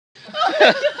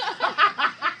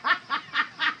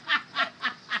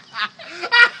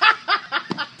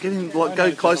Get in, like,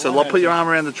 go closer. Like, put your arm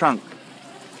around the trunk.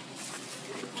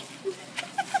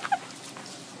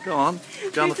 Go on.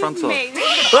 Go on the front side.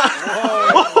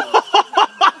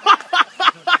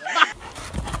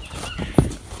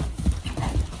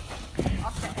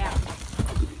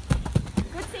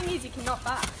 Good thing is you cannot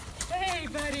bark. Hey,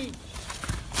 buddy.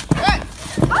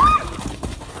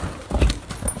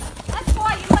 That's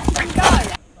why you let them go.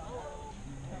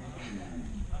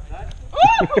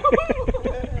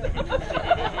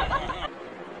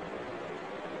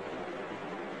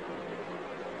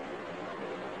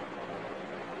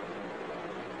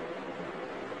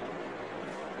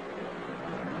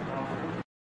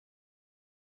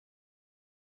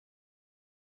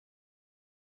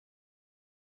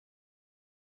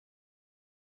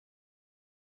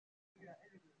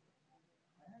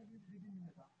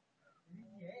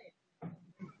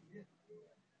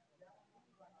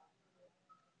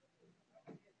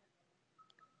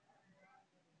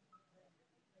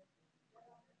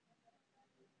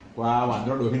 Qua bạn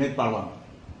cho đổi hình vào bạn.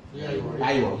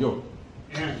 Ai vô vô.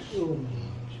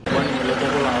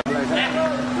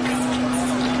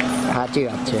 Hati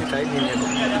hati.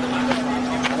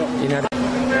 Ini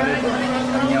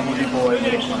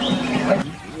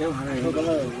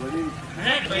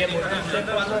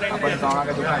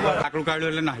Aku kalau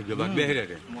le nahi jo bag behre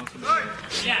re.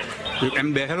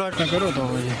 Em behlo na karo to.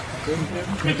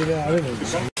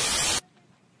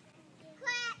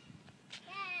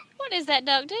 What is that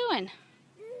duck doing?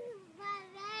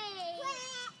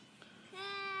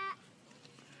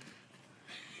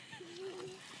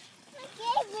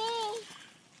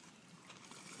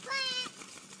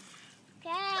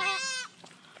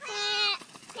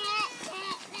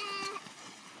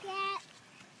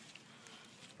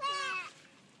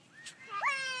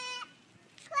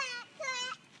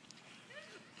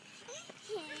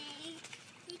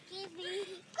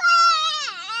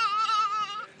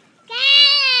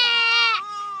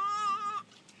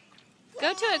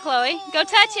 Go to it, Chloe. Go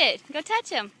touch it. Go touch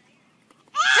him.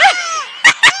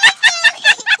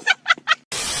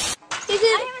 Is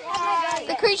it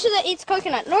the creature that eats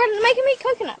coconut? Laura, make him eat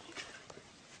coconut.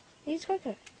 He eats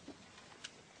coconut.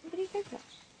 Look at eat coconut.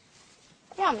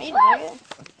 Yeah, I'm eating it.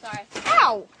 Sorry.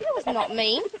 Ow! That was not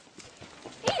mean.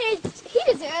 He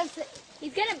deserves it.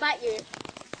 He's gonna bite you.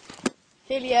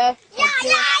 Philia. Yeah!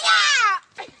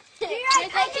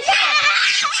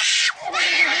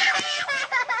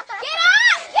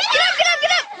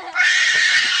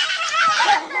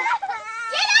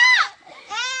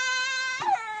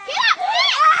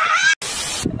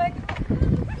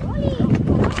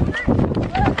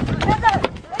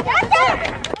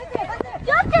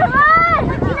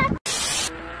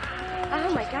 Oh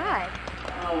my god.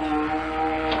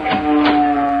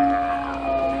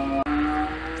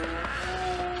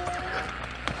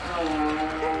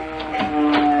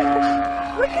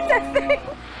 Look at that thing.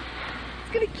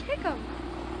 It's gonna kick him.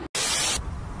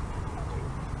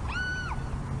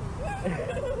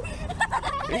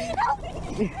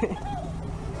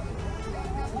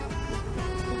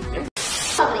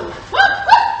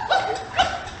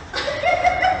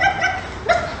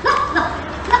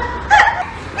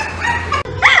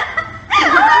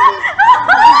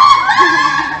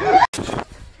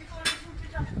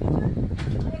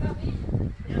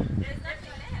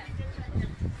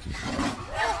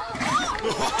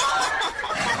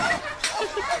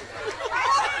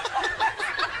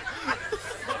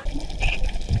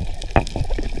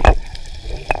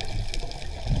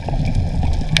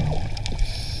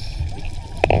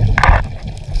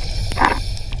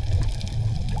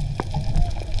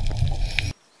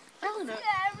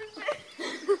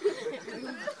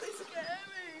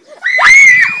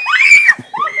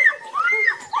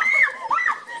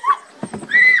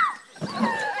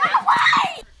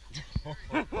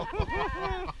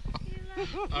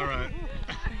 All right.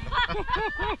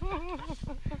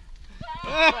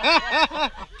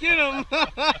 Get him.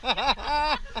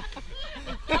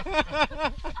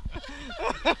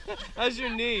 How's your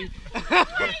knee?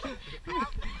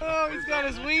 Oh, he's got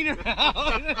his wiener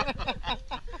out.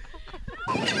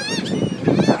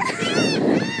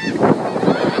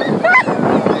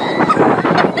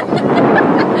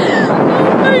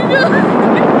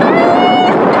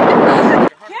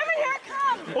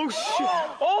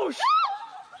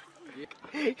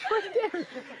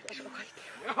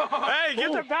 Hey,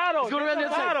 get the paddle! Get the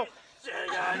paddle!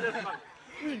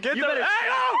 Get the paddle! Hey,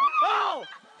 oh!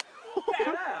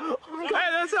 Hey,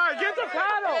 that's alright, get the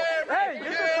paddle! Hey,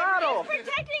 get the paddle! He's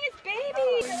protecting his baby!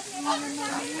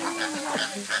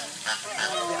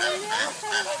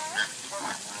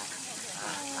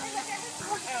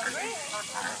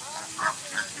 You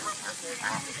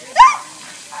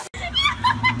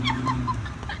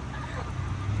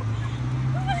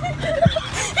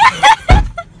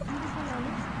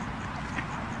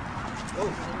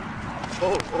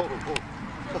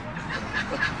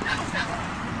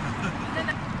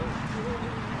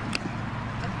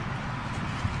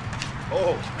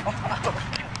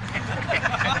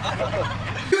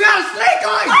got a snake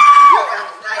on! You got a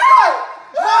snake on!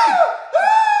 Mike!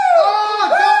 Oh,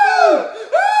 don't move!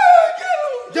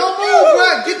 Don't move, bro!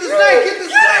 Get the snake! Get the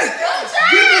snake!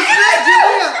 Get the snake,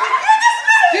 Julia!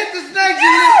 Get the snake,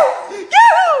 Julia! Get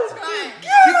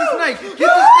the snake!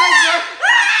 Get the snake,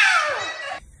 bro!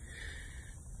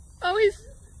 Oh, he's.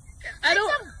 I don't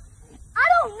know!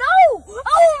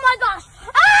 Oh my gosh!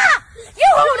 Ah! You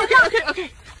hold it! Okay.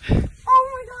 Oh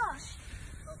my gosh!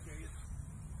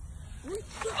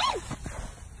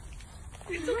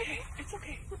 It's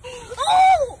okay.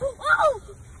 Oh!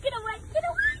 Get away!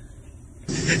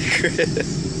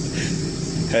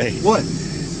 Hey. What?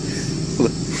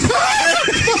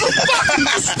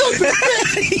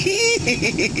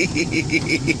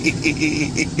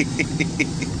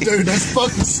 Dude, that's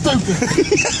fucking stupid.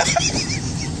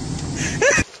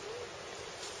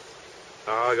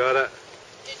 Oh, I got it.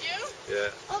 Did you? Yeah.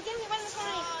 Oh, give me one of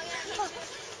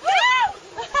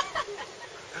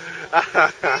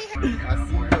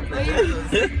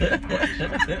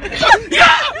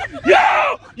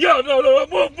Yo, no,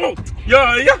 move. Yo.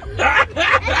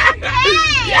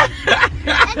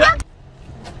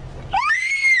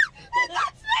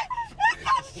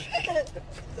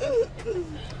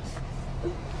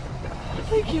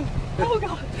 Thank you. Oh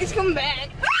god, it's coming back.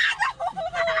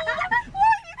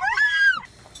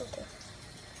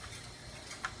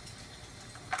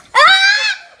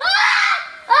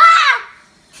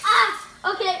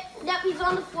 Okay, yep, he's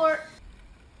on the floor.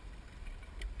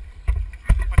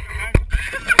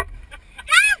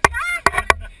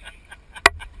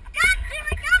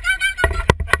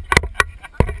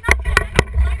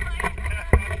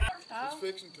 It's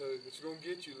fixing to. It's gonna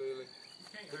get you, Lily.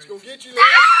 It's gonna get you, Lily.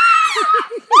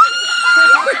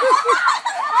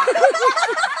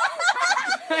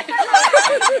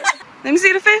 Let me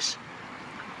see the fish.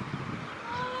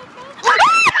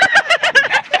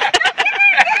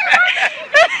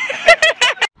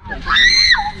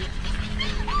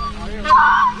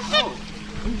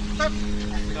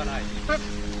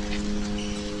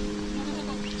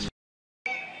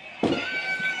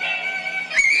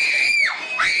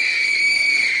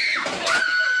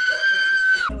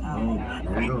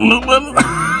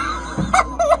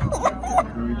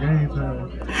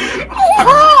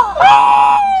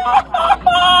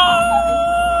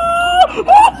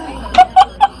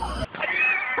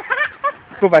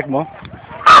 Go back, Mom.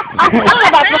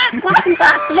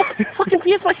 Fucking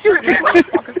piece of shoot.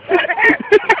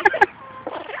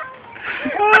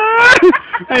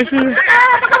 I see.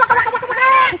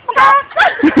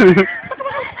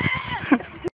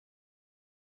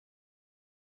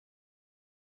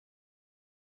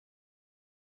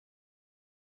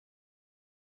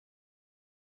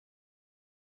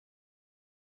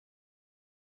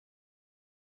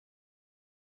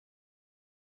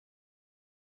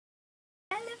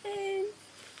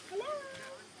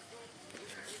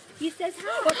 He says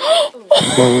hi.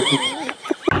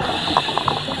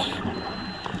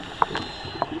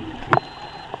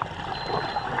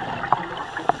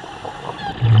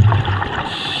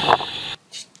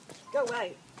 Go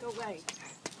away.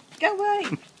 Go away.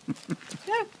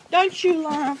 No, don't you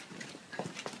laugh.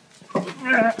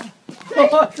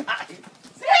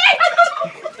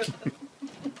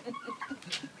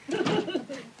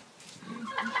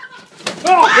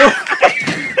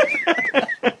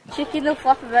 Chicken will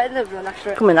flop about in the run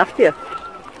after it. Coming after you.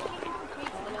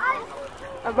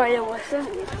 I might have listened.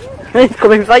 It's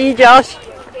coming for you, Josh.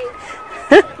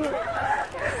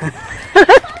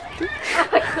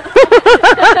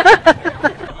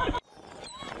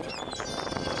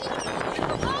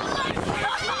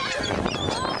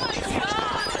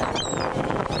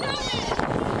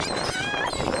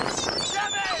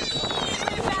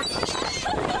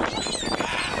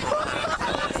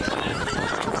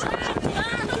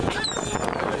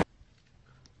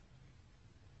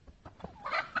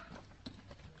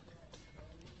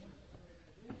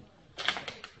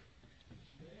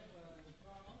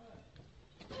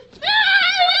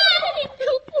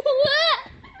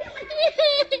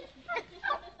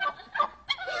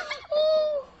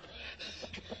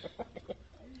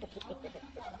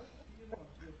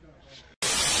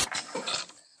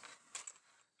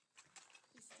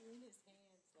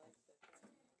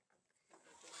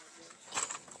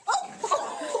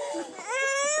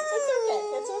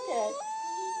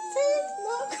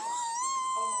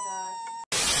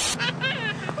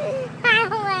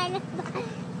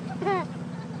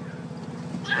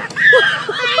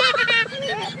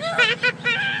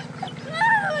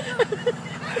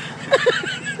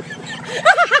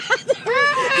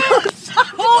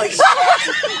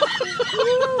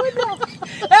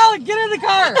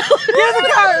 Get in the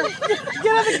car!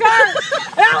 Get in the car!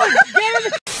 Alex, get in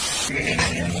the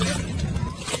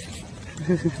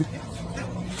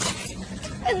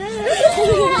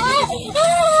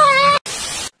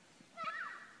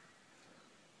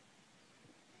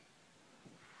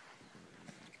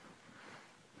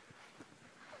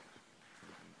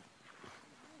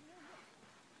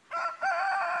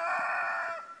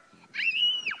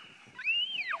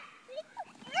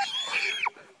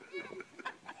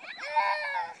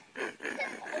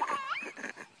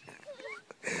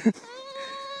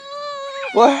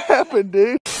What happened,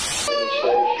 dude?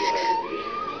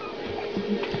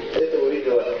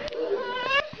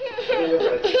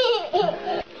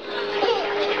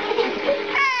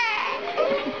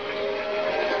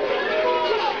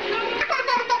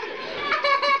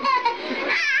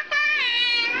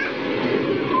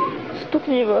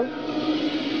 Stuknij go.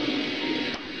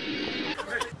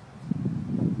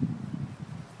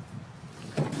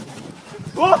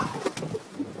 Oh,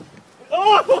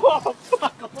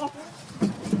 fuck off!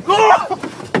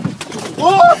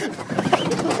 Oh!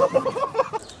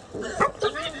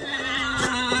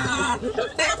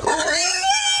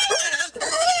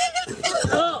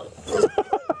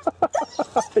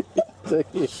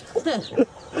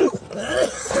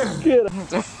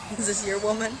 Is this your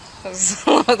woman? That's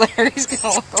what Larry's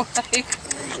gonna look like.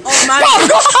 Oh my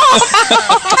god!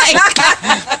 Oh my god!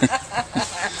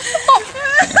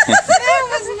 That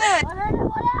was nuts.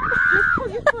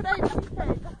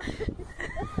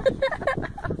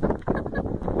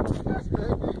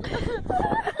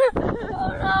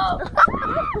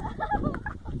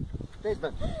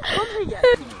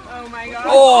 Oh my god.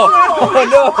 Oh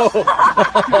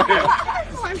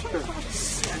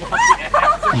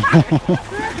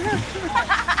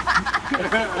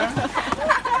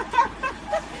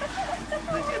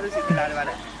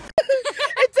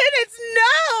It's in its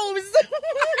nose!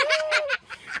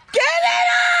 Get it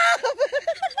off!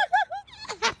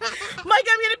 Mike,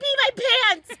 I'm gonna pee my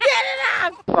pants! Get it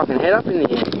off! Fucking head up in the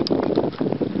air.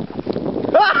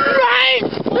 Alright!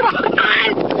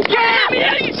 Get me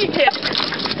out of here!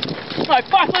 Alright,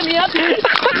 fuck, let me out!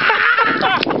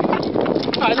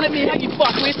 Alright, let me out, you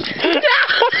fuckwit!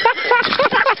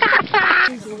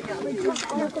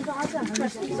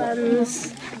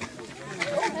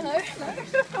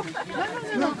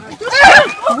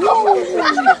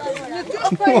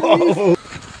 Whoa.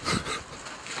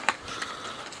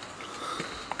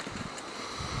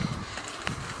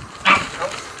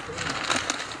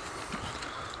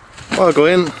 Oh, go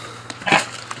in.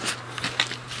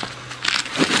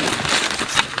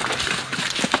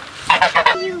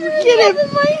 Get him!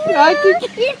 I can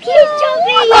keep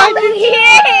jumping over here!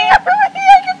 I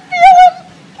can feel him!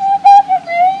 Get over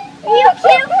me! You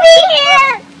can't be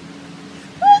here!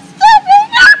 Stop it!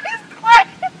 No, he's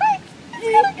climbing!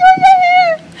 He's gonna go right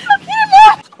here! Get him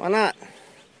off! Why not?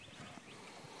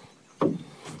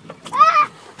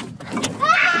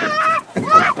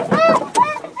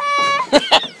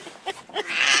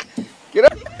 Get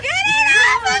up!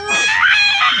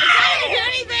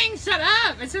 Anything! Shut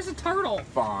up! It's just a turtle.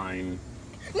 Fine.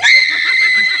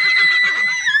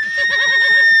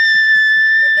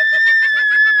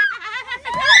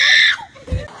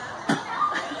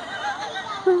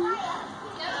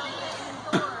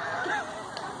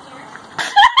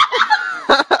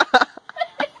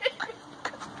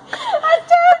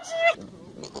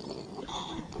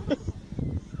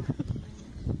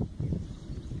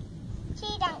 She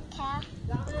don't care.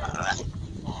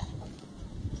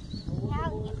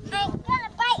 I'm gonna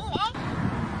bite you.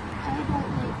 I don't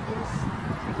like this.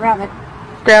 Grab it.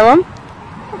 Grab him.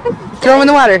 Throw him in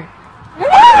the water.